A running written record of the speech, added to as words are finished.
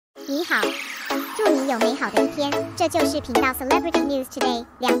你好，祝你有美好的一天。这就是频道 Celebrity News Today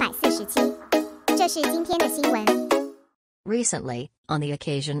 247，这是今天的新闻。Recently, on the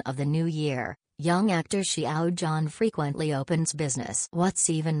occasion of the new year, young actor Xiao Zhan frequently opens business. What's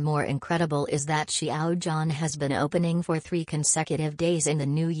even more incredible is that Xiao Zhan has been opening for 3 consecutive days in the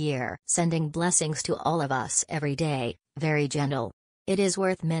new year, sending blessings to all of us every day, very gentle. It is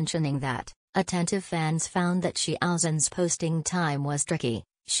worth mentioning that attentive fans found that Xiao Zhan's posting time was tricky.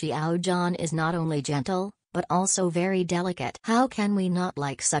 Xiao Zhan is not only gentle, but also very delicate. How can we not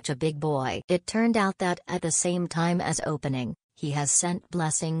like such a big boy? It turned out that at the same time as opening, he has sent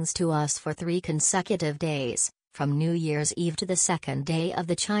blessings to us for 3 consecutive days, from New Year's Eve to the 2nd day of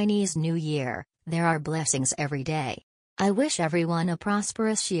the Chinese New Year. There are blessings every day. I wish everyone a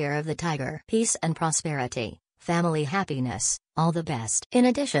prosperous year of the tiger. Peace and prosperity, family happiness, all the best. In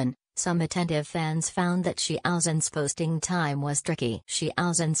addition, some attentive fans found that Xiao Zhan's posting time was tricky.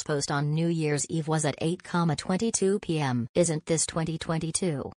 Xiao Zhan's post on New Year's Eve was at 8:22 p.m. Isn't this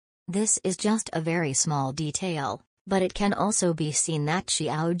 2022? This is just a very small detail, but it can also be seen that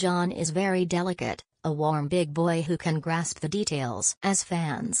Xiao Zhan is very delicate, a warm big boy who can grasp the details. As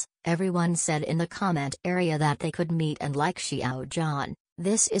fans, everyone said in the comment area that they could meet and like Xiao Zhan.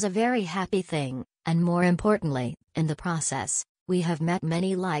 This is a very happy thing, and more importantly, in the process, we have met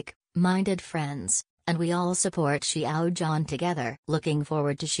many like-minded friends, and we all support Xiao Zhan together. Looking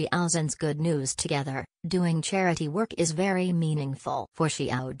forward to Xiao Zhan's good news together. Doing charity work is very meaningful for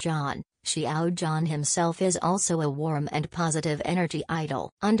Xiao Zhan. Xiao Zhan himself is also a warm and positive energy idol.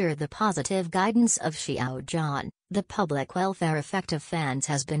 Under the positive guidance of Xiao Zhan, the public welfare effect of fans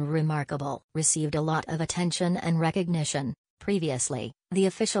has been remarkable. Received a lot of attention and recognition. Previously, the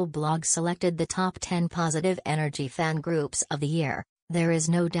official blog selected the top 10 positive energy fan groups of the year. There is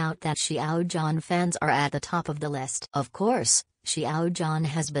no doubt that Xiao Zhan fans are at the top of the list. Of course, Xiao Zhan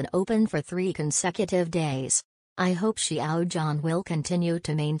has been open for 3 consecutive days. I hope Xiao Zhan will continue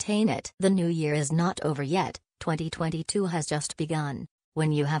to maintain it. The new year is not over yet, 2022 has just begun.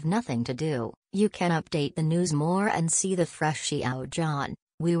 When you have nothing to do, you can update the news more and see the fresh Xiao Zhan.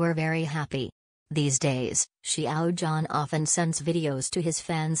 We were very happy. These days, Xiao Zhan often sends videos to his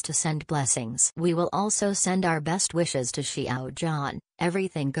fans to send blessings. We will also send our best wishes to Xiao Zhan.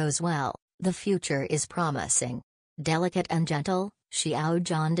 Everything goes well, the future is promising. Delicate and gentle, Xiao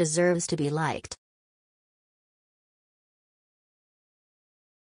Zhan deserves to be liked.